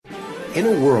In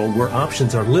a world where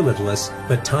options are limitless,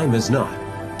 but time is not,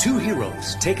 two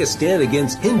heroes take a stand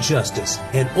against injustice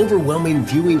and overwhelming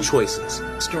viewing choices,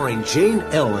 starring Jane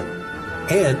Ellen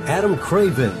and Adam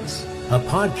Cravens. A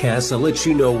podcast that lets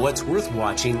you know what's worth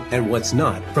watching and what's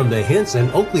not. From the Hints and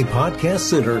Oakley Podcast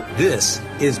Center, this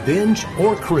is Binge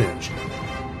or Cringe.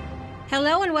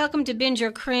 Hello and welcome to Binge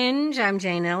or Cringe. I'm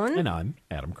Jane Ellen. And I'm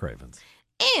Adam Cravens.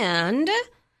 And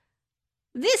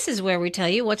this is where we tell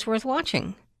you what's worth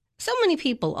watching. So many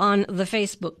people on the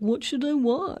Facebook, what should I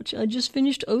watch? I just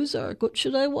finished Ozark. What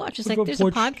should I watch? It's like there's a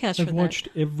podcast for that. I've watched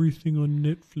everything on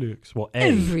Netflix. Well,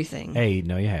 everything.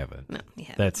 No, you haven't. No, you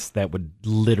haven't. That would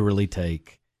literally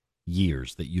take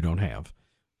years that you don't have.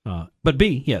 But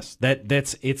B, yes,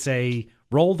 it's a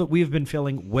role that we have been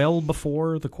filling well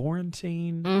before the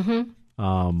quarantine.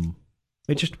 Mm-hmm.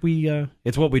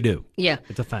 It's what we do. Yeah,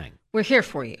 it's a thing. We're here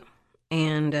for you,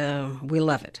 and we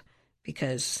love it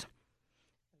because.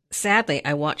 Sadly,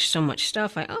 I watch so much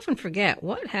stuff, I often forget,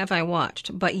 what have I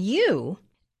watched? But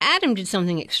Adam did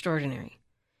something extraordinary.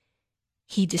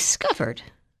 He discovered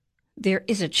there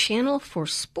is a channel for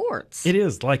sports. It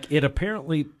is. Like, it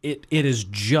apparently, it is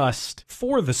just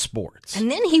for the sports.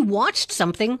 And then he watched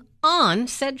something on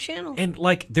said channel. And,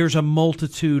 like, there's a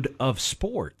multitude of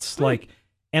sports. Like,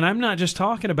 and I'm not just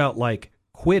talking about, like,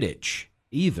 Quidditch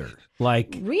either.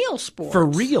 Like, real sports. For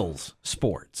reals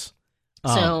sports.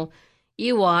 So...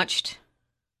 You watched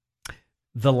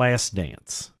The Last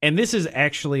Dance. And this is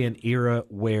actually an era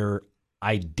where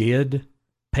I did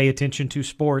pay attention to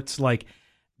sports. Like,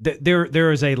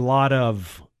 there is a lot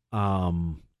of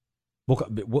there's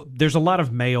a lot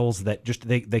of males that just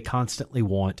they constantly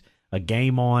want a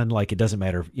game on. Like, it doesn't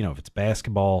matter, if it's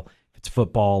basketball, if it's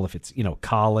football, if it's,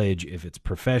 college, if it's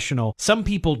professional. Some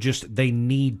people just, they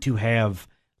need to have,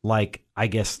 like, I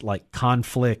guess, like,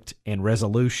 conflict and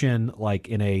resolution, like,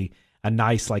 in a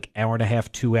nice, like, hour and a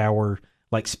half, 2 hour,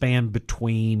 like, span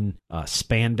between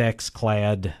spandex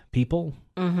clad people.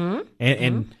 Mm-hmm.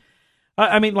 And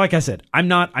I mean, like I said, I'm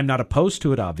not opposed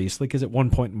to it, obviously, because at one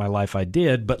point in my life I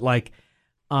did, but, like,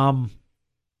 long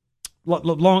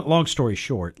story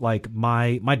short, like,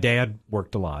 my dad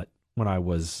worked a lot when I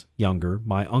was younger.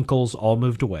 My uncles all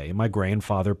moved away, and my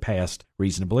grandfather passed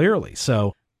reasonably early.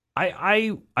 So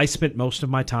I spent most of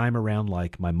my time around,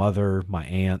 like, my mother, my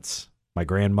aunts, my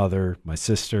grandmother, my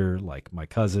sister, like, my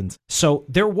cousins. So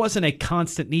there wasn't a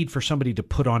constant need for somebody to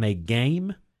put on a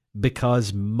game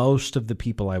because most of the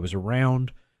people I was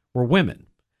around were women.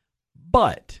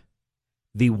 But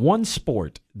the one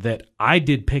sport that I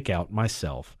did pick out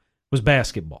myself was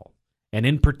basketball. And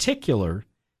in particular,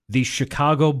 the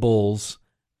Chicago Bulls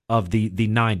of the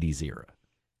 90s era.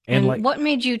 And like, what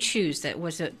made you choose that?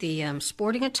 Was it the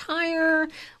sporting attire?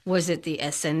 Was it the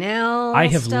SNL I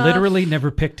have stuff? literally never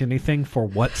picked anything for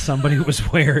what somebody was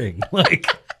wearing. Like,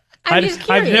 I've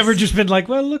never just been like,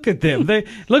 well, look at them. They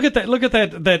look at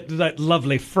that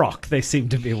lovely frock they seem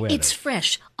to be wearing. It's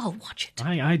fresh. I'll watch it.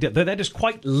 I did. That is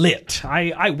quite lit.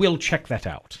 I will check that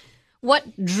out.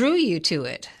 What drew you to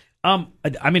it? I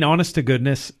mean, honest to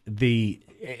goodness,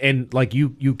 and like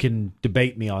you can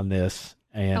debate me on this.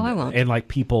 And, I won't. And like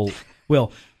people,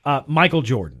 Michael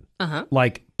Jordan,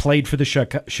 like, played for the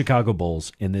Chicago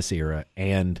Bulls in this era,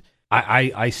 and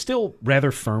I still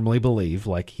rather firmly believe,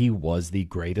 like, he was the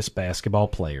greatest basketball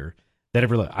player that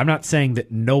ever lived. I'm not saying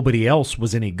that nobody else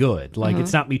was any good. Like,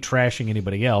 it's not me trashing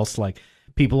anybody else. Like,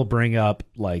 people will bring up,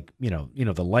 like,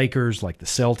 the Lakers, like the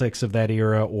Celtics of that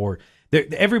era, or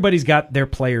everybody's got their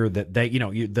player that they,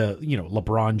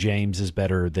 LeBron James is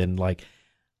better than, like.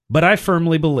 But I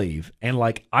firmly believe, and,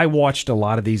 like, I watched a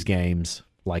lot of these games,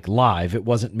 like, live. It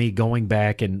wasn't me going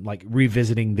back and, like,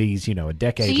 revisiting these, a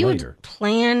decade later. So you would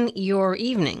plan your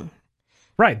evening.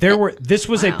 Right. This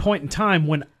was a point in time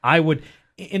when I would,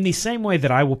 in the same way that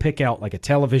I will pick out, like, a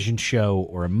television show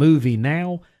or a movie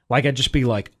now, like, I'd just be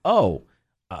like,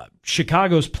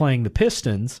 Chicago's playing the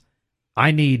Pistons.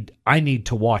 I need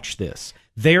to watch this.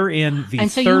 They're in the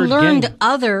and so third you learned game.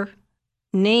 Other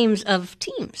names of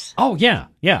teams. Oh, yeah.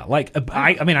 Like,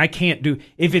 I mean, I can't do,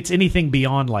 if it's anything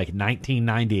beyond, like,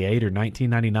 1998 or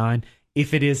 1999,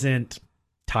 if it isn't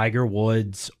Tiger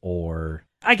Woods or,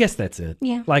 I guess that's it.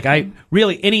 Yeah. Like, I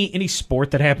really, any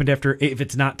sport that happened after, if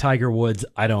it's not Tiger Woods,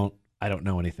 I don't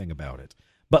know anything about it.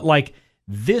 But, like,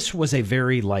 this was a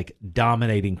very, like,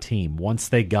 dominating team once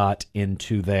they got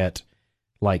into that,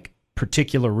 like,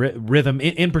 particular rhythm.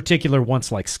 In particular,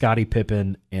 once, like, Scottie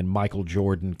Pippen and Michael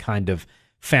Jordan kind of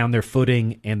found their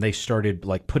footing, and they started,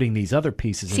 like, putting these other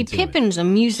pieces into it. See, Pippen's a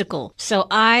musical, so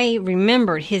I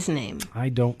remembered his name. I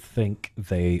don't think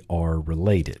they are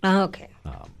related. Okay.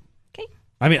 Okay.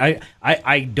 I mean,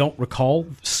 I don't recall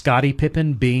Scottie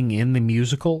Pippen being in the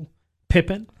musical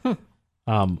Pippen. Who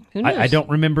knows? I don't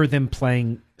remember them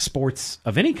playing sports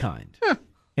of any kind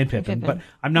in Pippen, but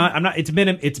I'm not. It's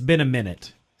been a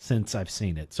minute since I've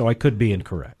seen it, so I could be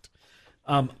incorrect.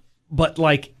 But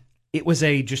like, it was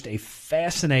just a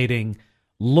fascinating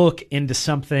look into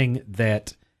something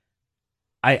that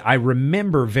I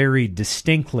remember very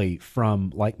distinctly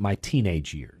from like my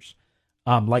teenage years.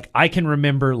 Like I can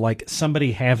remember like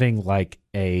somebody having like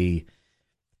and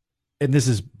this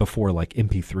is before like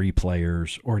MP3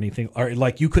 players or anything, or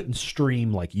like you couldn't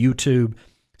stream like YouTube.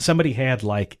 Somebody had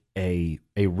like a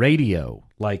radio,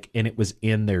 like, and it was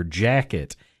in their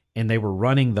jacket, and they were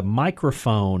running the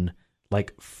microphone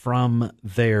like from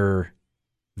there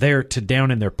to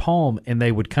down in their palm, and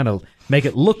they would kind of make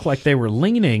it look like they were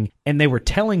leaning, and they were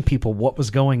telling people what was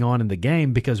going on in the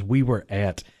game because we were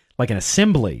at like an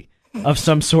assembly of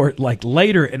some sort like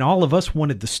later, and all of us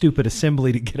wanted the stupid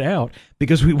assembly to get out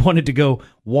because we wanted to go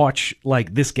watch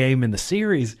like this game in the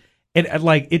series. And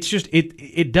like, it's just,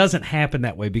 it doesn't happen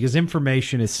that way because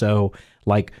information is so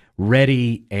like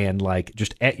ready and like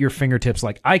just at your fingertips.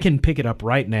 Like I can pick it up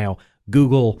right now,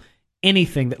 Google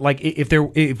anything that like,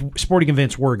 if sporting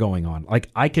events were going on, like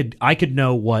I could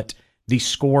know what the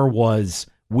score was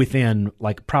within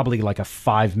like probably like a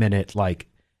 5-minute, like,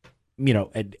 you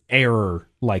know, an error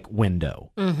like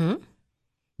window. Mm-hmm.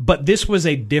 But this was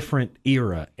a different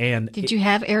era. And did you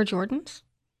have Air Jordans?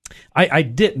 I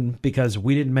didn't, because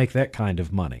we didn't make that kind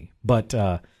of money. But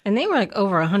and they were like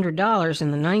over $100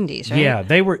 in the 90s, right? Yeah,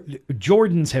 they were.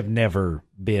 Jordans have never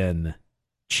been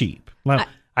cheap. Well,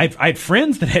 I had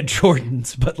friends that had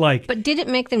Jordans, but like. But did it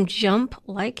make them jump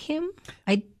like him?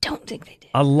 I don't think they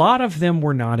did. A lot of them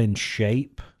were not in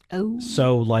shape. Oh.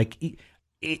 So like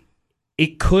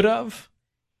it could have,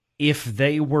 if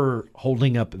they were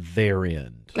holding up their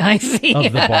end. I see. Of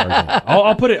the bargain.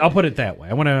 I'll put it that way.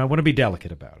 I want to be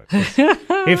delicate about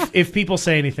it. If people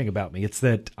say anything about me, it's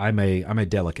that I'm a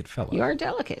delicate fellow. You are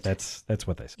delicate. That's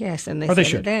what they say. Yes, and they or they said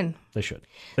should. it then. They should.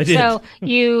 They did. So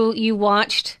you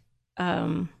watched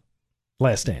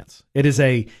Last Dance. It is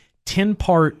a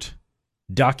 10-part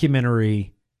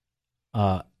documentary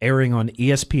airing on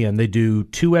ESPN. They do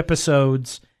 2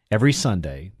 episodes every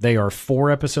Sunday. They are 4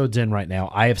 episodes in right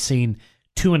now. I have seen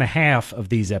 2.5 of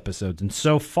these episodes, and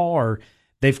so far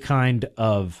they've kind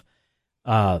of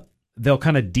they'll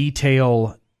kind of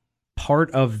detail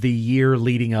part of the year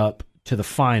leading up to the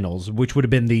finals, which would have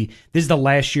been this is the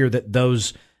last year that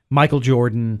those Michael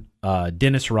Jordan,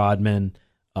 Dennis Rodman,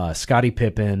 Scottie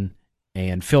Pippen,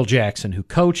 and Phil Jackson, who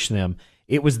coached them,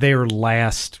 it was their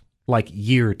last like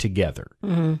year together.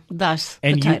 Mm-hmm. Thus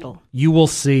and the title. You will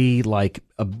see like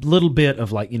a little bit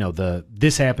of like, you know,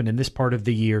 this happened in this part of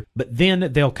the year, but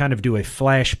then they'll kind of do a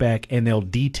flashback and they'll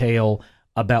detail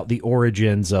about the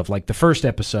origins of like the first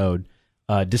episode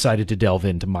decided to delve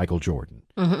into Michael Jordan.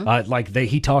 Mm-hmm.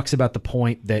 He talks about the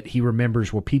point that he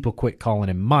remembers where people quit calling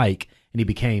him Mike and he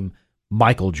became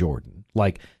Michael Jordan.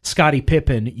 Like Scottie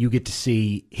Pippen, you get to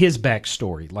see his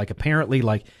backstory. Like apparently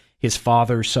like his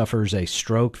father suffers a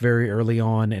stroke very early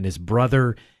on, and his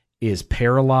brother is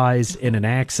paralyzed in an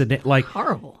accident. Like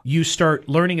horrible. You start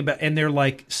learning about, and they're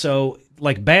like, so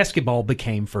like basketball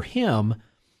became for him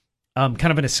kind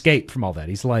of an escape from all that.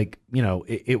 He's like, you know,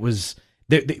 it was,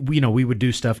 you know, we would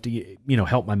do stuff to, you know,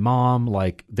 help my mom.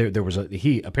 Like there was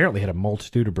he apparently had a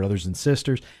multitude of brothers and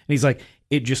sisters, and he's like,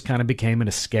 it just kind of became an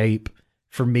escape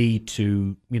for me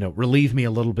to, you know, relieve me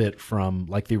a little bit from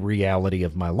like the reality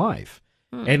of my life.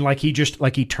 And like he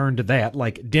turned to that.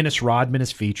 Like Dennis Rodman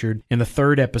is featured in the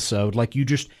 3rd episode. Like you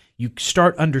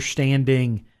start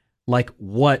understanding like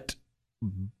what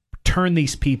turned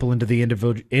these people into the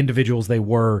individuals they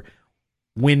were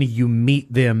when you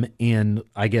meet them in,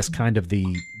 I guess, kind of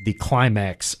the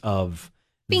climax of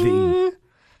Bing.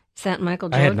 Is that Michael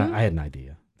Jordan? I had an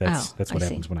idea. That's what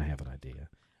happens when I have an idea.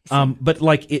 But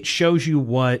like it shows you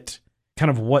what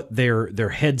their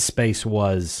headspace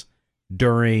was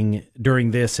during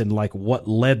this, and like what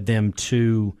led them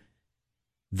to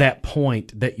that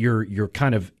point that you're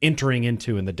kind of entering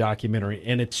into in the documentary.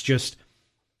 And it's just,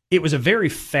 it was a very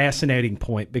fascinating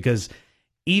point because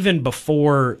even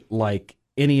before like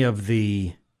any of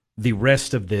the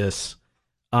rest of this,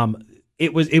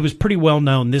 it was pretty well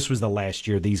known this was the last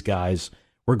year these guys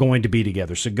were going to be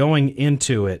together. So going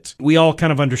into it, we all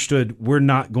kind of understood we're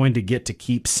not going to get to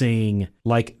keep seeing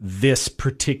like this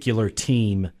particular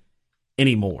team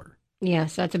anymore.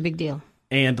 Yes, that's a big deal.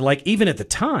 And like even at the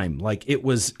time, like it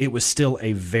was still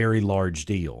a very large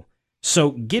deal.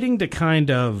 So getting to kind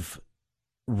of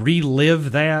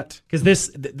relive that, because this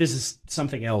is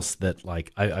something else that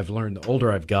like I've learned the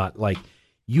older I've got. Like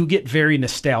you get very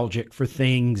nostalgic for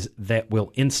things that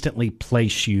will instantly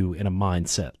place you in a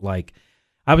mindset. Like,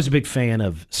 I was a big fan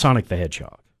of Sonic the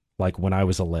Hedgehog, like when I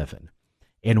was 11.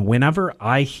 And whenever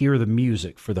I hear the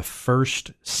music for the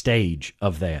first stage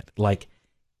of that, like,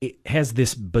 it has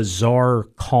this bizarre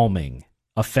calming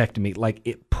effect to me. Like,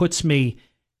 it puts me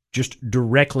just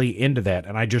directly into that.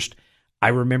 And I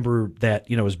remember that,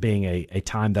 as being a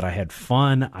time that I had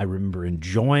fun. I remember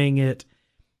enjoying it.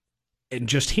 And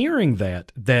just hearing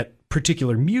that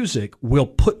particular music will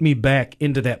put me back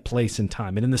into that place and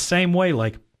time. And in the same way,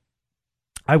 like,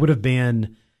 I would have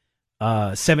been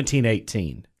 17,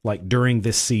 18, like, during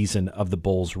this season of the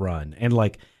Bulls run. And,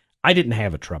 like, I didn't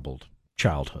have a troubled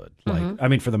childhood. Like, I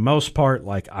mean, for the most part,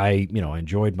 like, I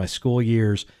enjoyed my school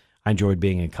years. I enjoyed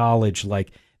being in college.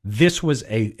 Like, this was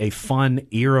a fun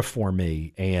era for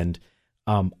me. And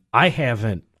I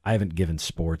haven't given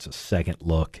sports a second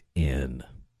look in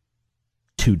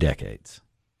 2 decades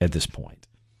at this point.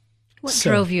 What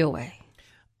drove you away?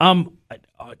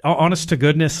 Honest to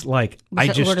goodness, like,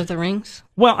 Was it Lord of the Rings?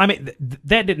 Well, I mean,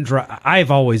 that didn't drive.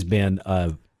 I've always been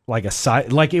like a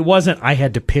side. Like, it wasn't I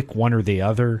had to pick one or the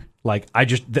other. Like, I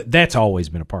just that's always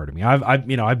been a part of me. I've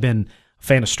been a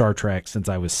fan of Star Trek since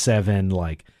I was 7.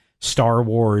 Like, Star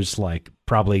Wars, like,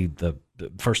 probably the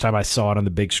first time I saw it on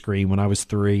the big screen when I was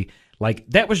 3. Like,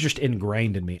 that was just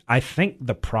ingrained in me. I think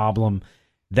the problem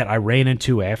that I ran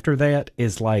into after that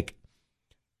is, like,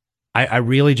 I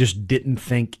really just didn't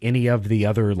think any of the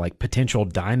other, like, potential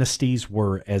dynasties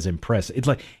were as impressive.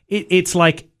 It's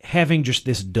like having just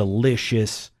this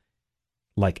delicious,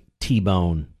 like,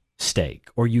 T-bone steak,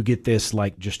 or you get this,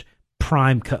 like, just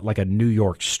prime cut, like a New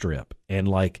York strip, and,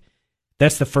 like,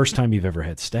 that's the first time you've ever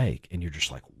had steak, and you're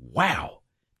just like, wow,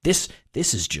 this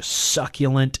is just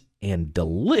succulent and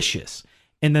delicious.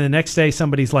 And then the next day,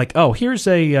 somebody's like, oh, here's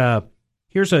a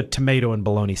tomato and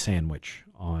bologna sandwich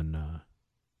on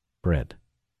bread,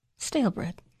 stale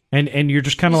bread, and you're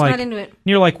just kind of like, not into it.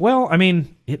 You're like, well, I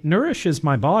mean, it nourishes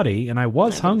my body, and I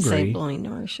was hungry. Say bologna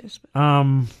nourishes. But...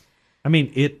 I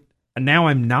mean, now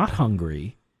I'm not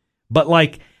hungry, but,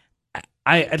 like,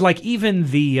 I like, even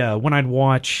the when I'd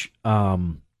watch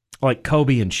like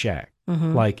Kobe and Shaq,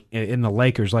 like, in the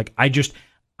Lakers, like, I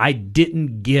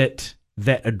didn't get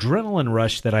that adrenaline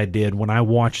rush that I did when I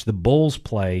watched the Bulls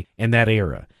play in that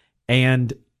era.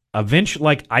 And eventually,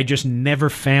 like, I just never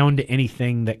found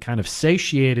anything that kind of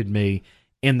satiated me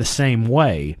in the same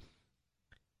way.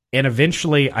 And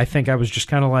eventually, I think I was just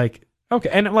kind of like, okay.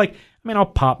 And, like, I mean, I'll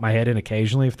pop my head in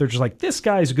occasionally if they're just like, this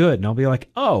guy's good. And I'll be like,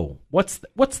 oh, what's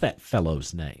that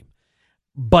fellow's name?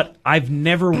 But I've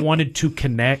never wanted to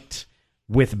connect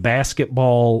with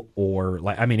basketball or,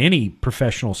 like, I mean, any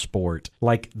professional sport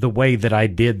like the way that I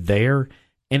did there.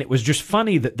 And it was just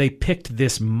funny that they picked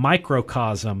this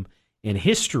microcosm in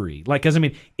history. Like, because, I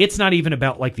mean, it's not even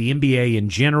about, like, the NBA in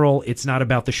general. It's not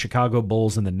about the Chicago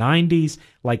Bulls in the 90s.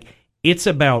 Like, it's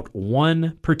about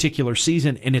one particular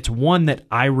season, and it's one that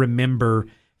I remember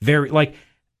very, like,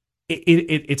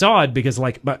 it's odd because,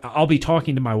 like, but I'll be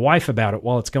talking to my wife about it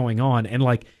while it's going on, and,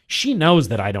 like, she knows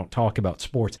that I don't talk about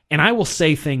sports, and I will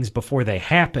say things before they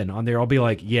happen on there. I'll be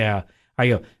like, yeah, I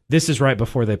go, this is right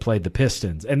before they played the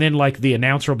Pistons, and then, like, the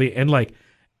announcer will be, and, like,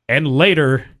 and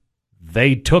later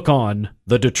they took on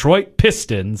the Detroit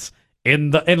Pistons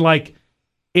and, like,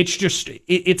 it's just,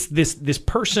 it's this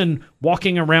person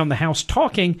walking around the house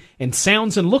talking and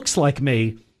sounds and looks like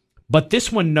me, but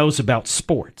this one knows about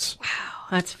sports. Wow,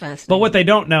 that's fascinating. But what they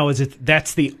don't know is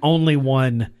that's the only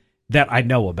one that I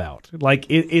know about. Like,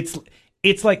 it's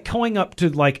like going up to,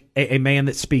 like, a man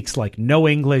that speaks, like, no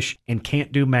English and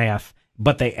can't do math,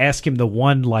 but they ask him the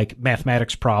one, like,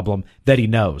 mathematics problem that he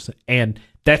knows. And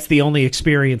that's the only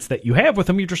experience that you have with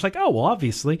him. You're just like, oh, well,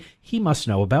 obviously he must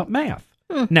know about math.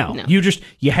 No,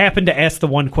 you happen to ask the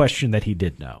one question that he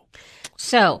did know.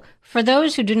 So, for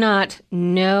those who do not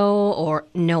know or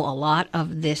know a lot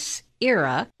of this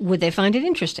era, would they find it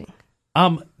interesting?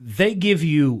 They give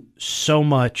you so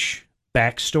much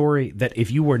backstory that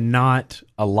if you were not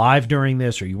alive during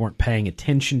this or you weren't paying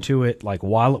attention to it, like,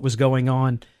 while it was going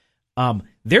on,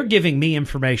 they're giving me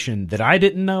information that I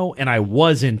didn't know, and I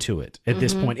was into it at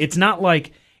this point. It's not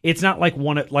like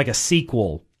a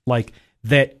sequel, like,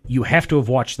 that you have to have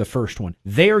watched the first one.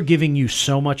 They are giving you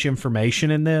so much information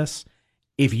in this.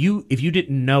 If you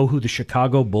didn't know who the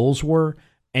Chicago Bulls were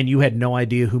and you had no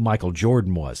idea who Michael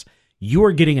Jordan was, you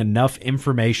are getting enough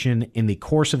information in the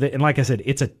course of it. And like I said,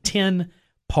 it's a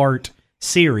 10-part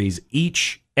series.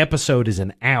 Each episode is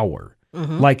an hour.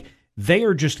 Like, they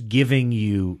are just giving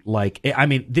you, like, I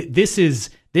mean, this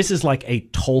is like a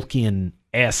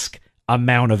Tolkien-esque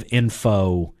amount of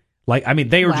info Like, I mean,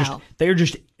 they are Wow.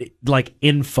 just like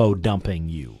info dumping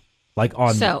you. Like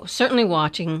on So certainly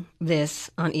watching this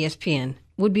on ESPN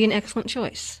would be an excellent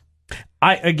choice.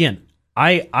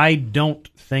 I don't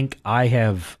think I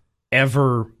have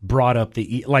ever brought up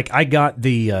like I got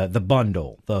the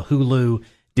bundle, the Hulu,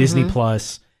 Disney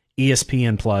Plus,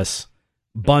 ESPN Plus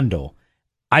bundle.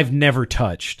 I've never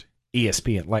touched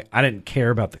ESPN. Like, I didn't care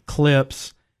about the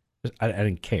clips. I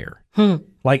didn't care.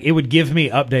 Like, it would give me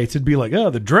updates. It'd be like, oh,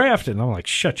 the draft, and I'm like,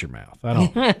 shut your mouth. I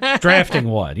don't drafting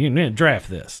what? You didn't draft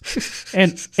this.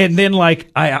 And then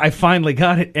like I finally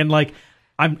got it, and like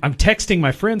I'm texting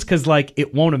my friends because like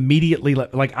it won't immediately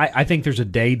like I think there's a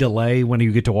day delay when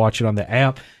you get to watch it on the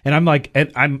app, and I'm like,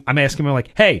 and I'm asking them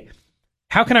like, hey,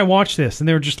 how can I watch this? And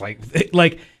they're just like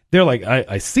they're like,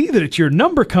 I see that it's your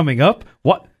number coming up.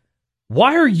 What?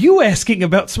 Why are you asking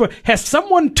about? Has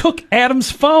someone took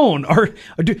Adam's phone, or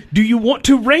do you want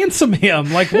to ransom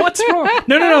him? Like, what's wrong?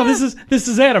 No. This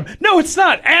is Adam. No, it's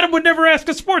not. Adam would never ask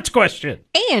a sports question.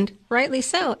 And rightly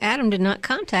so, Adam did not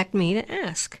contact me to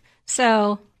ask.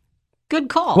 So, good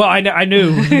call. Well, I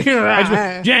knew.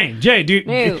 Jane,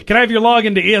 can I have your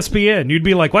login to ESPN? You'd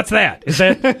be like, what's that? Is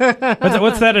that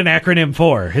what's that an acronym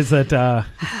for? Is that?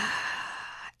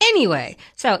 Anyway,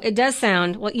 so it does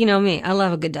sound, well, you know me, I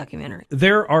love a good documentary.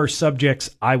 There are subjects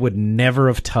I would never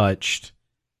have touched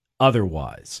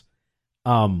otherwise.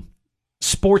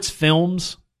 Sports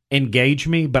films engage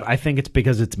me, but I think it's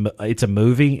because it's a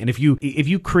movie, and if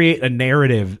you create a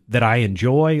narrative that I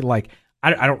enjoy, like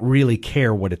I don't really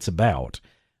care what it's about.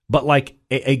 But like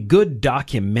a good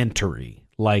documentary,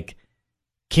 like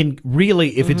can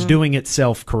really, if it's doing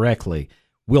itself correctly,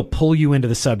 will pull you into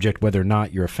the subject whether or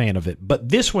not you're a fan of it. But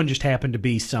this one just happened to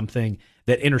be something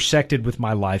that intersected with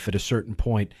my life at a certain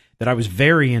point that I was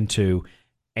very into.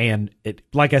 And it,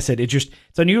 like I said, it's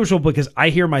unusual because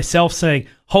I hear myself saying,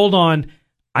 hold on,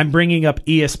 I'm bringing up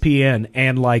ESPN,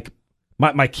 and like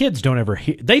my kids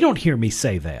don't hear me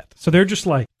say that. So they're just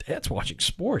like, Dad's watching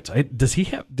sports. He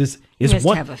must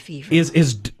have a fever.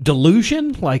 Is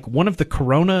delusion like one of the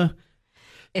corona?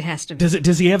 It has to be.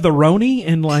 Does he have the Roni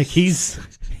and like he's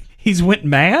went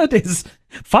mad? Is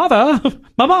father,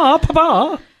 mama,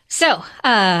 papa? So,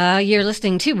 you're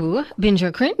listening to Binge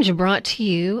or Cringe, brought to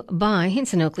you by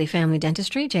Hinson Oakley Family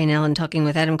Dentistry. Jane Ellen talking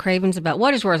with Adam Cravens about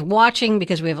what is worth watching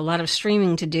because we have a lot of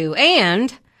streaming to do.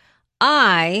 And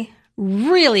I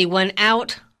really went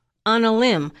out on a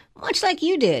limb, much like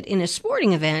you did in a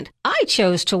sporting event. I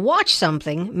chose to watch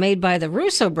something made by the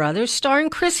Russo brothers starring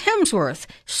Chris Hemsworth.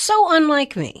 So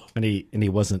unlike me. And he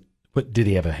wasn't, what, did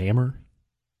he have a hammer?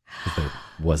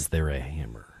 Was there a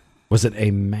hammer? Was it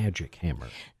a magic hammer?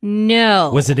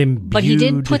 No. Was it imbued? But he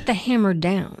did put the hammer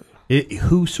down.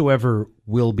 Whosoever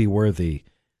will be worthy,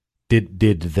 did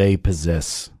they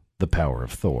possess the power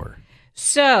of Thor?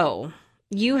 So,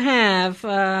 you have,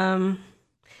 I'll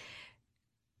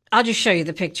just show you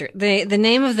the picture. The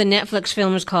name of the Netflix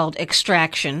film is called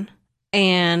Extraction,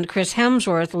 and Chris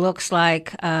Hemsworth looks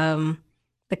like the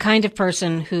kind of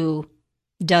person who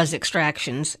does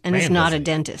extractions and is not a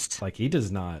dentist. Like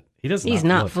he's not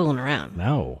fooling around.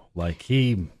 No, like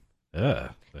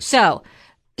So,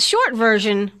 short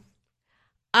version,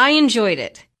 I enjoyed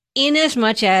it in as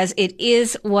much as it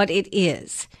is what it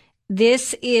is.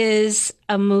 This is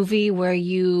a movie where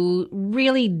you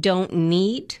really don't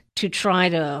need to try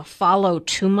to follow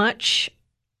too much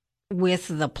with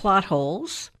the plot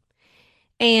holes.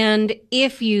 And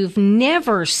if you've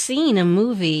never seen a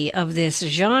movie of this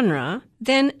genre,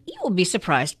 then you will be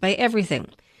surprised by everything.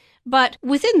 But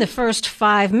within the first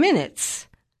 5 minutes,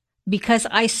 because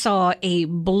I saw a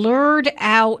blurred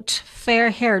out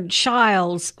fair-haired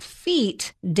child's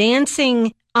feet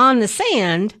dancing on the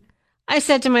sand, I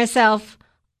said to myself,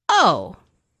 oh,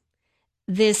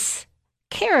 this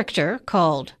character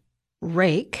called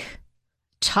Rake,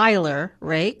 Tyler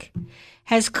Rake,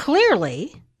 has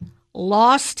clearly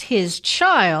lost his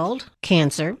child,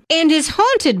 cancer, and is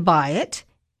haunted by it.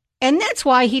 And that's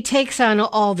why he takes on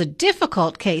all the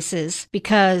difficult cases,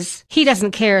 because he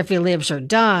doesn't care if he lives or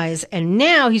dies. And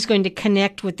now he's going to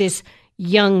connect with this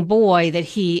young boy that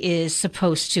he is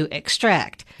supposed to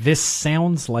extract. This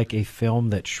sounds like a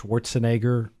film that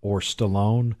Schwarzenegger or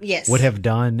Stallone Yes. would have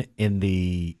done in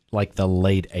the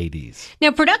late 80s.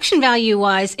 Now, production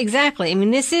value-wise, exactly. I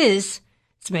mean, it's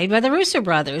made by the Russo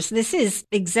brothers. This is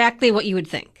exactly what you would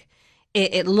think.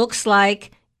 It looks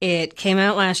like it came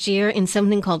out last year in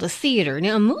something called a theater.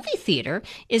 Now, a movie theater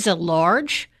is a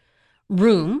large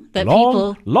room that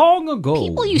long ago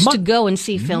people used to go and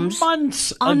see films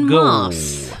months en ago.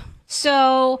 masse.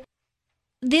 So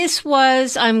this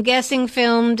was, I'm guessing,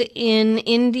 filmed in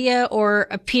India, or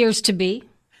appears to be.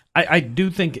 I do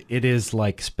think it is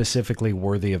like specifically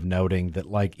worthy of noting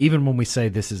that like even when we say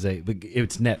this is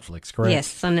it's Netflix, correct?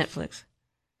 Yes, it's on Netflix.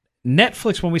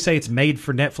 Netflix, when we say it's made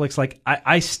for Netflix, like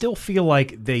I still feel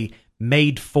like they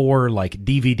made for like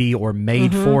DVD or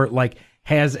made for like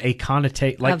has a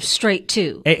connotate like Of straight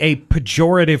to. a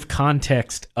pejorative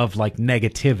context of like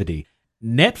negativity.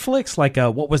 Netflix, like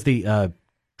what was the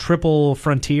Triple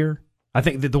Frontier? I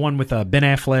think the one with Ben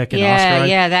Affleck and Oscar.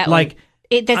 Yeah, that like. One.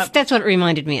 That's what it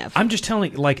reminded me of. I'm just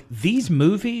telling you, like, these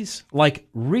movies, like,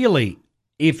 really,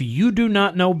 if you do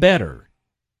not know better,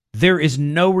 there is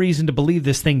no reason to believe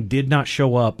this thing did not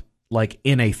show up, like,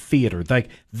 in a theater. Like,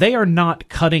 they are not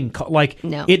cutting, like,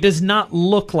 No. It does not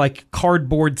look like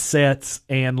cardboard sets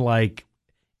and, like,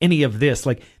 any of this.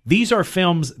 Like, these are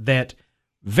films that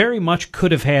very much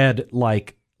could have had,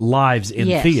 like, lives in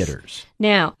Yes. theaters.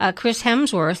 Now, Chris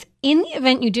Hemsworth, in the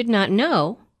event you did not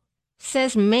know,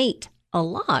 says mate a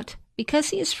lot because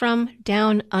he is from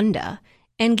down under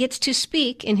and gets to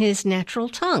speak in his natural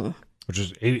tongue. Which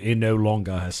is, he no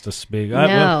longer has to speak.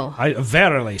 No.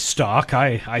 Verily, Stark,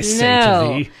 I say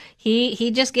to thee. He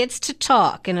just gets to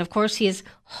talk. And of course, he is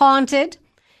haunted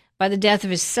by the death of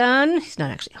his son. He's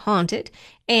not actually haunted.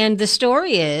 And the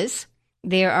story is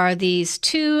there are these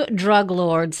two drug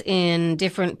lords in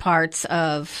different parts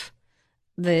of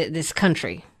this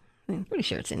country. I'm pretty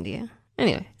sure it's India.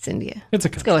 Anyway, it's India. It's a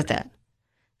Let's go with that.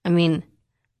 I mean,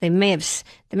 they may have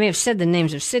said the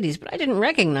names of cities, but I didn't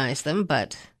recognize them.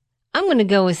 But I'm going to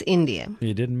go with India.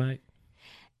 You didn't, mate?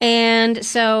 And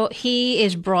so he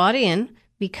is brought in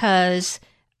because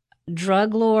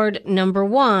drug lord number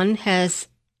one has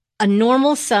a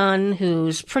normal son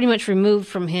who's pretty much removed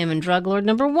from him, and drug lord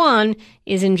number one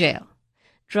is in jail.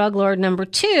 Drug lord number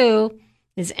two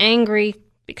is angry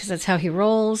because that's how he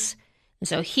rolls. And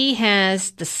so he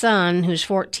has the son, who's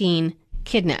 14,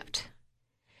 kidnapped.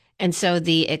 And so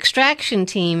the extraction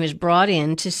team is brought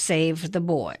in to save the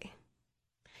boy.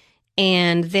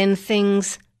 And then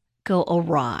things go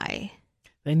awry.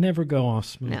 They never go off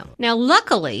smooth. No. Now,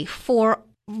 luckily, for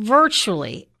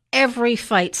virtually every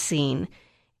fight scene,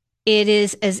 it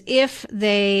is as if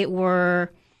they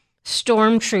were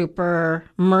stormtrooper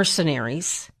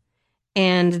mercenaries.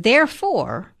 And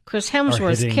therefore, Chris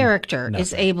Hemsworth's character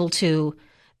is able to,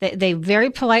 they very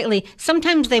politely,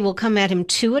 sometimes they will come at him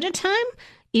two at a time,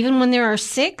 even when there are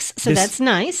six, so that's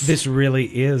nice. This really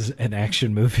is an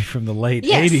action movie from the late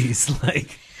Yes. 80s.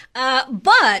 Like,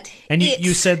 but and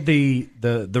you said the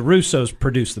Russos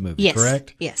produced the movie, yes,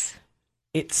 correct? Yes.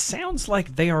 It sounds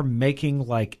like they are making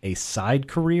like a side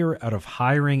career out of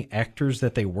hiring actors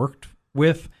that they worked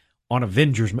with on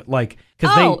Avengers. Like, did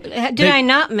I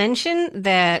not mention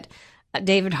that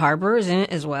David Harbour is in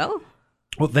it as well?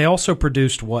 Well, they also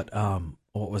produced what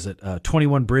was it?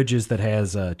 21 Bridges that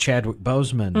has Chadwick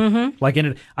Boseman like in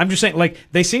it. I'm just saying, like,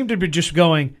 they seem to be just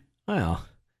going, well,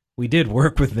 we did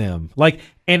work with them. Like,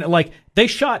 and like they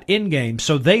shot Endgame,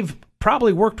 so they've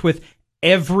probably worked with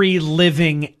every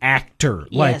living actor.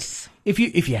 Like, Yes. if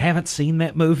you haven't seen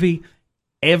that movie,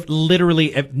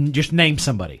 literally just name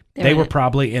somebody. They were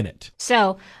probably in it.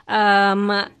 So,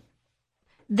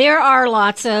 there are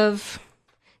lots of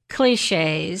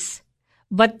cliches,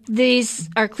 but these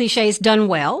are cliches done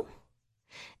well.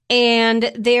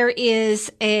 And there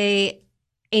is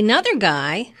another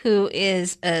guy who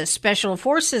is a special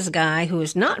forces guy who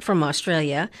is not from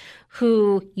Australia,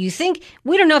 who you think,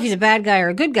 we don't know if he's a bad guy or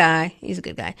a good guy. He's a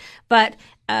good guy. But,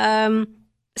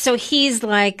 so he's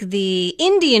like the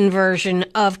Indian version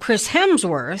of Chris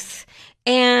Hemsworth.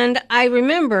 And I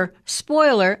remember,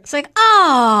 spoiler, it's like,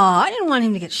 I didn't want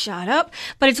him to get shot up.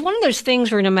 But it's one of those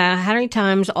things where no matter how many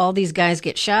times all these guys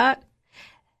get shot,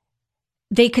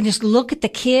 they can just look at the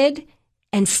kid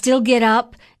and still get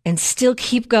up and still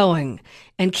keep going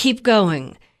and keep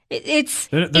going.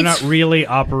 They're not really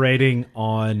operating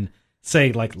on,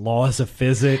 say, like laws of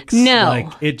physics. No.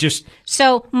 Like, it just...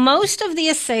 So most of the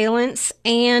assailants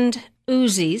and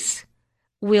Uzis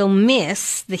will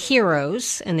miss the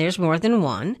heroes, and there's more than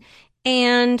one,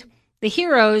 and the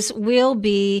heroes will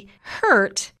be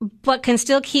hurt, but can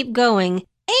still keep going.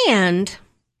 And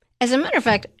as a matter of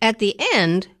fact, at the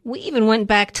end, we even went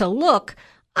back to look.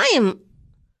 I am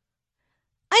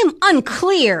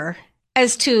unclear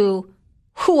as to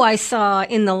who I saw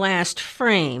in the last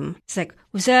frame. It's like,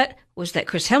 was that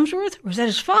Chris Hemsworth or was that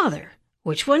his father?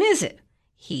 Which one is it?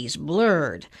 He's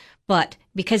blurred. But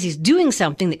because he's doing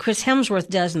something that Chris Hemsworth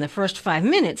does in the first 5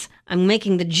 minutes, I'm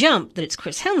making the jump that it's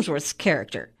Chris Hemsworth's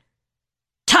character.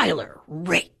 Tyler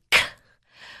Rake.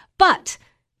 But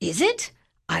is it?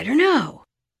 I don't know.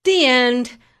 The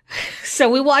end. So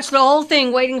we watched the whole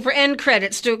thing waiting for end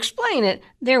credits to explain it.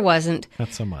 There wasn't.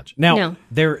 Not so much. Now, No.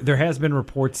 there has been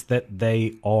reports that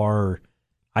they are,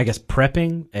 I guess,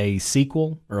 prepping a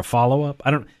sequel or a follow-up.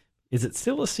 Is it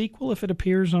still a sequel if it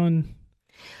appears on?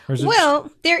 Or is it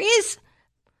Well, there is,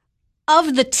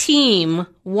 of the team,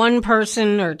 one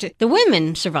person or two. The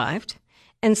women survived.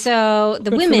 And so the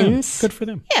Good for them. women's. Good for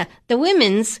them. Yeah, the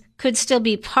women's could still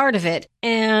be part of it.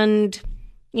 And,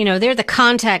 you know, they're the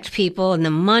contact people and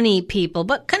the money people,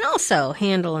 but can also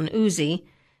handle an Uzi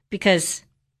because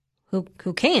who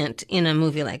can't in a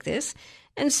movie like this?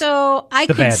 And so I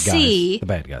The could bad see. guys. The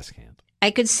bad guys can't.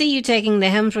 I could see you taking the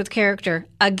Hemsworth character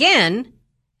again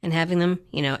and having them,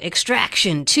 you know,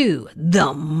 Extraction 2,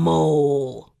 the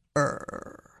mole.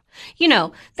 You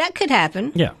know, that could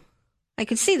happen. Yeah. I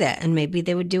could see that. And maybe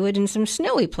they would do it in some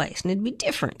snowy place and it'd be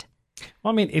different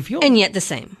Well, I mean, if you and yet the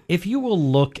same. if you will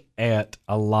look at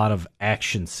a lot of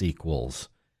action sequels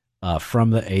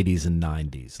from the 80s and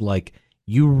 90s, like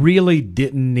you really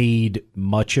didn't need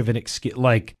much of an excuse.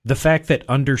 Like the fact that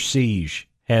Under Siege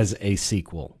has a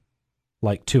sequel,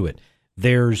 like to it.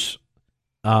 There's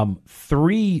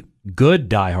 3 good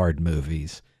Die Hard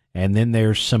movies, and then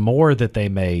there's some more that they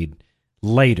made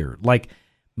later. Like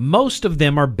most of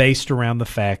them are based around the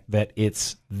fact that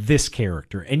it's this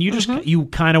character, and you just you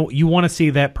want to see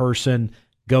that person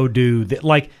go do that.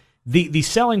 Like the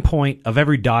selling point of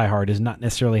every Die Hard is not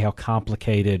necessarily how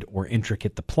complicated or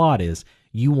intricate the plot is.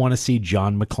 You want to see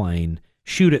John McClane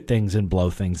shoot at things and blow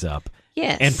things up.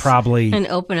 Yes. And probably and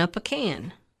open up a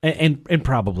can. and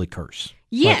probably curse.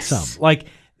 Yes. Like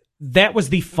that was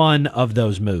the fun of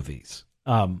those movies.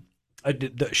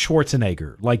 The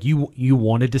Schwarzenegger, like you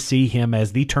wanted to see him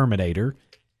as the Terminator,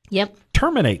 Yep.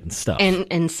 terminating stuff.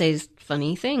 And says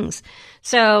funny things.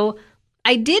 So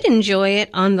I did enjoy it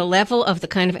on the level of the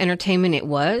kind of entertainment it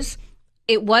was.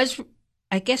 It was,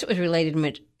 I guess it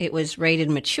was rated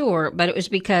mature, but it was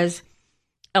because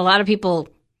a lot of people,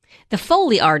 the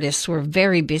Foley artists were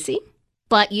very busy,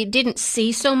 but you didn't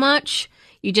see so much.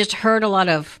 You just heard a lot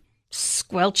of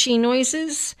squelchy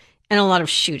noises and a lot of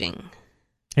shooting.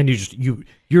 And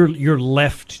you're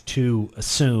left to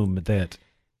assume that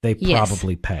they Yes.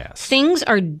 probably passed. Things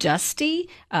are dusty.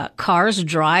 Cars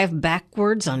drive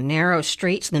backwards on narrow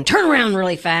streets and then turn around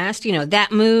really fast. You know,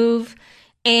 that move.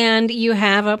 And you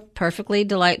have a perfectly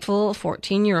delightful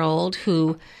 14-year-old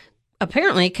who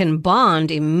apparently can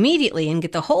bond immediately and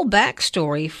get the whole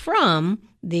backstory from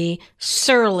the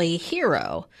surly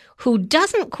hero who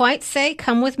doesn't quite say,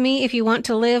 "Come with me if you want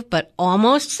to live," but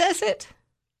almost says it.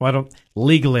 Well,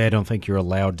 I don't think you're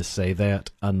allowed to say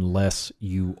that unless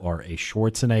you are a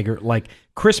Schwarzenegger. Like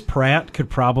Chris Pratt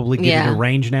could probably get it a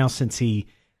range now since he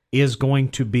is going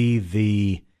to be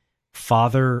the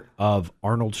father of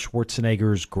Arnold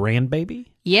Schwarzenegger's grandbaby.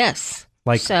 Yes.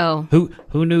 Like so,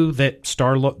 who knew that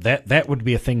Star-Lord that would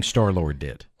be a thing Star-Lord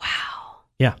did. wow.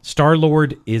 Yeah,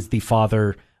 Star-Lord is the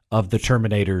father of the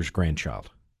Terminator's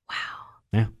grandchild. Wow.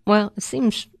 Yeah. Well, it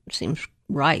seems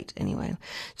right anyway.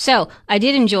 So I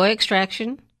did enjoy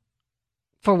Extraction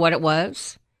for what it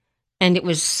was, and it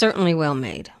was certainly well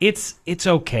made. It's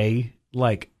okay,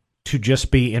 like to just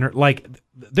be like.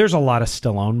 There's a lot of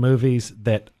Stallone movies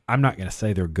that I'm not going to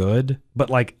say they're good,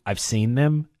 but like I've seen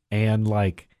them, and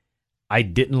like I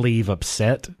didn't leave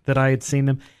upset that I had seen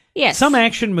them. Yes. Some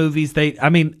action movies,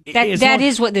 that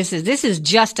is what this is. This is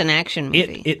just an action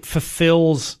movie. It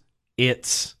fulfills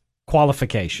its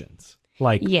qualifications.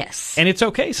 Like, yes. And it's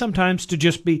okay sometimes to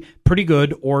just be pretty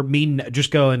good or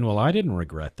just going, well, I didn't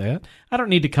regret that. I don't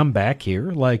need to come back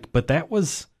here. Like, but that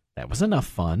was enough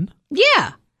fun.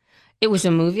 Yeah. It was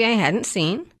a movie I hadn't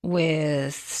seen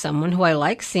with someone who I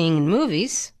like seeing in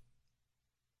movies,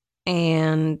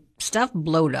 and stuff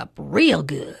blowed up real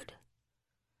good.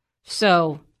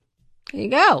 So, there you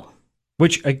go.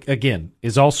 Which, again,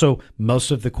 is also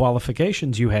most of the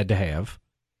qualifications you had to have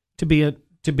to be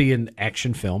an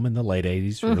action film in the late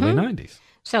 80s, early 90s.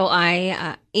 So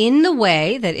I, in the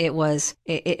way that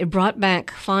it brought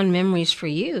back fond memories for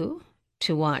you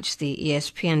to watch the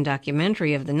ESPN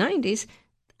documentary of the 90s,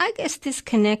 I guess this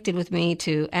connected with me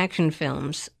to action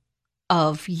films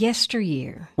of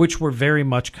yesteryear. Which were very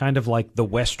much kind of like the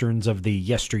Westerns of the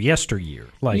yesteryear.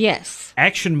 Like, yes.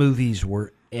 Action movies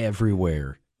were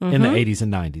everywhere in the 80s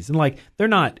and 90s. And like, they're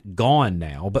not gone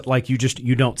now, but like you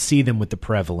don't see them with the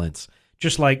prevalence.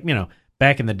 Just like,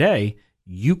 back in the day,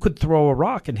 you could throw a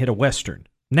rock and hit a Western.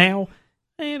 Now,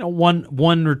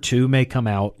 one or two may come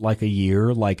out like a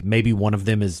year. Like maybe one of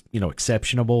them is,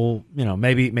 exceptional.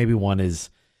 Maybe one is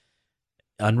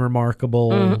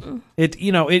unremarkable.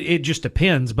 It just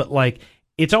depends. But like,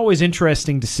 it's always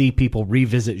interesting to see people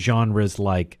revisit genres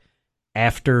like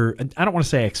after, I don't want to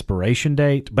say expiration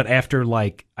date, but after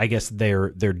like, I guess their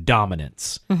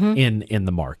dominance in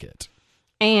the market.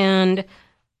 And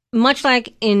much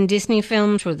like in Disney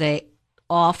films where they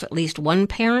off at least one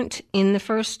parent in the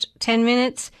first 10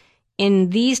 minutes, in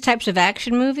these types of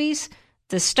action movies,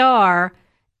 the star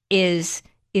is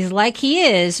like he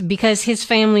is because his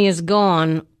family is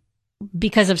gone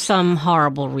because of some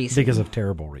horrible reason. Because of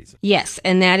terrible reason. Yes,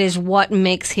 and that is what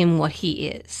makes him what he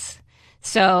is.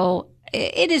 So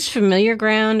it is familiar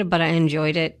ground, but I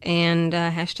enjoyed it. And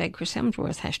hashtag Chris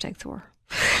Hemsworth, hashtag Thor.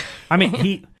 I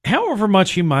mean, however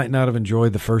much he might not have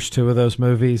enjoyed the first two of those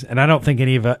movies, and I don't think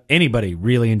anybody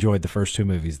really enjoyed the first two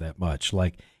movies that much.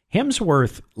 Like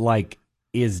Hemsworth, like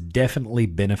is definitely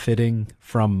benefiting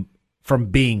from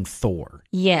being Thor.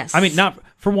 Yes. I mean, not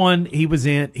for one, he was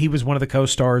one of the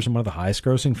co-stars in one of the highest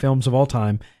grossing films of all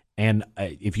time. And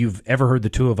if you've ever heard the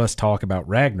two of us talk about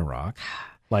Ragnarok,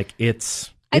 like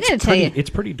I gotta tell you, it's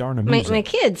pretty darn amazing. My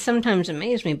kids sometimes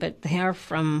amaze me, but they are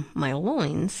from my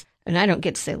loins. And I don't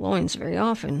get to say loins very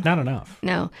often. Not enough.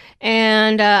 No.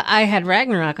 And I had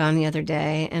Ragnarok on the other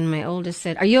day, and my oldest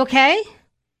said, "Are you okay?"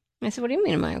 I said, "What do you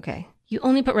mean, am I okay? You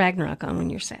only put Ragnarok on when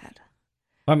you're sad."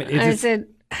 I mean, I said,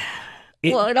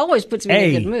 well, it always puts me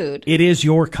in a good mood. It is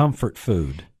your comfort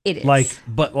food. It is.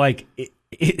 But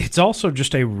it's also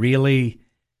just a really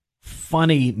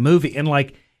funny movie. And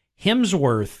like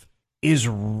Hemsworth is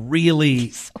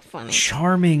really so funny.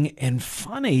 Charming and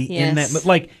funny in that.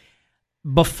 Like,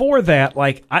 before that,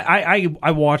 like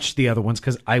I watched the other ones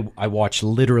because I watch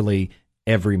literally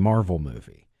every Marvel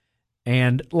movie,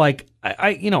 and like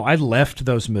I left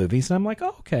those movies and I'm like,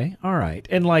 oh, okay, all right,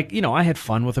 and like I had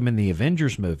fun with them in the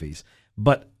Avengers movies,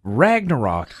 but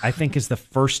Ragnarok I think is the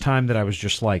first time that I was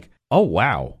just like, oh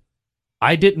wow,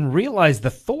 I didn't realize the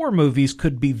Thor movies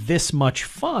could be this much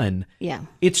fun. Yeah,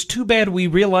 it's too bad we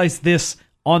realized this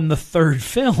on the third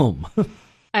film.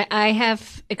 I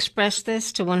have expressed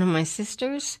this to one of my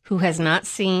sisters who has not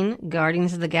seen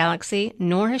Guardians of the Galaxy,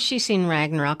 nor has she seen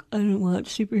Ragnarok. I don't watch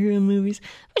superhero movies,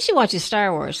 but she watches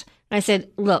Star Wars. And I said,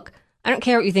 look, I don't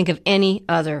care what you think of any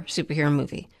other superhero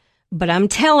movie, but I'm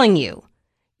telling you,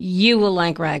 you will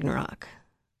like Ragnarok.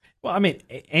 Well, I mean,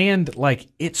 and like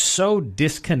it's so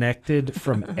disconnected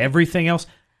from everything else.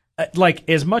 Like,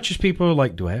 as much as people are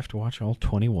like, do I have to watch all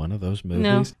 21 of those movies?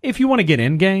 No. If you want to get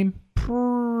Endgame,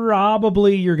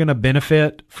 probably you're going to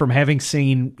benefit from having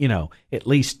seen, at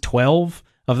least 12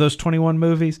 of those 21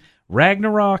 movies.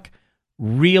 Ragnarok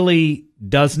really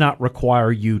does not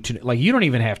require you to, like, you don't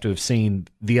even have to have seen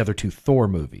the other two Thor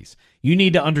movies. You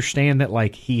need to understand that,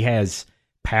 like, he has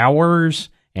powers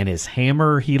and his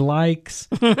hammer he likes.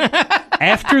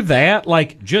 After that,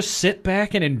 like, just sit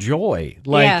back and enjoy.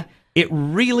 Like, yeah. It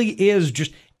really is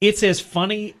just, it's as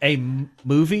funny a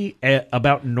movie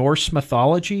about Norse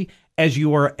mythology as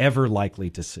you are ever likely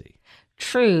to see.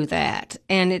 True that.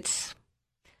 And it's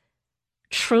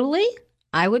truly,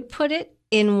 I would put it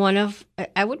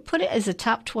as a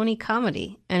top 20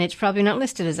 comedy. And it's probably not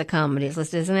listed as a comedy. It's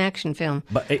listed as an action film.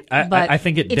 But I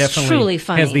think it definitely truly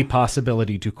funny. Has the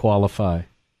possibility to qualify.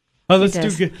 Oh, let's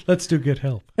do Good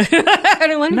Help. I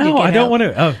don't want to do Good Help. No, I don't want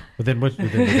to. Oh, but then we're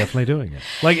definitely doing it.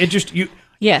 Like, it just,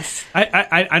 Yes.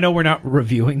 I know we're not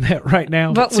reviewing that right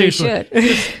now. But we should.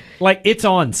 Like, it's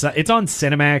on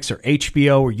Cinemax or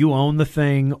HBO, or you own the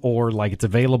thing, or like it's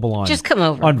available on just come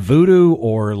over on Vudu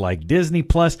or like Disney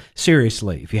Plus.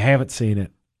 Seriously, if you haven't seen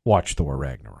it, watch Thor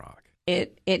Ragnarok.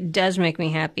 It does make me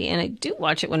happy, and I do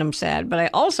watch it when I'm sad, but I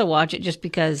also watch it just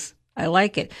because I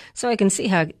like it, so I can see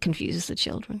how it confuses the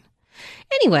children.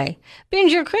 Anyway,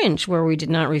 Binge or Cringe, where we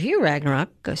did not review Ragnarok,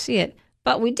 go see it,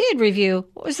 but we did review,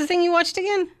 what was the thing you watched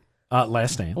again?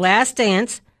 Last Dance. Last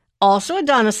Dance, also a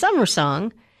Donna Summer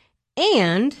song,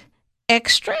 and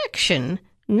Extraction,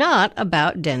 not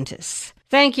about dentists.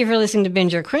 Thank you for listening to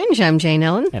Binge or Cringe. I'm Jane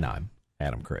Ellen. And I'm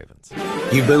Adam Cravens.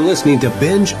 You've been listening to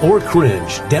Binge or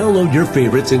Cringe. Download your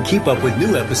favorites and keep up with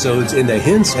new episodes in the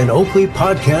Hints and Oakley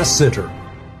Podcast Center.